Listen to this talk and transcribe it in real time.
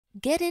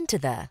Get into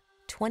the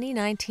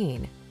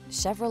 2019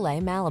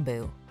 Chevrolet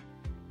Malibu.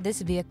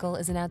 This vehicle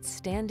is an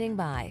outstanding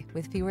buy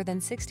with fewer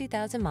than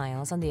 60,000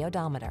 miles on the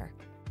odometer.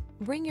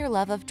 Bring your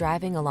love of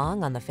driving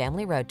along on the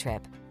family road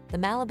trip. The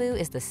Malibu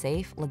is the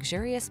safe,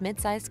 luxurious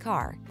midsize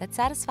car that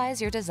satisfies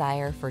your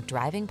desire for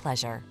driving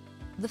pleasure.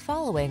 The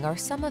following are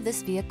some of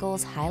this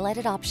vehicle's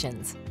highlighted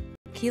options: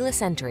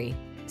 keyless entry,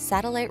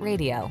 satellite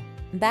radio,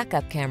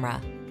 backup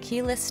camera,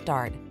 keyless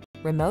start,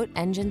 remote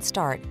engine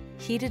start,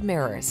 heated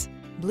mirrors,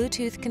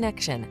 Bluetooth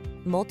connection,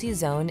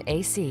 multi-zone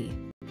AC,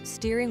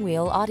 steering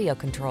wheel audio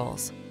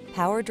controls,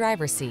 power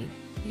driver seat.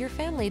 Your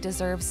family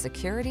deserves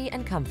security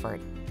and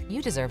comfort.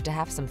 You deserve to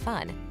have some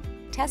fun.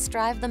 Test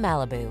drive the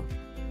Malibu.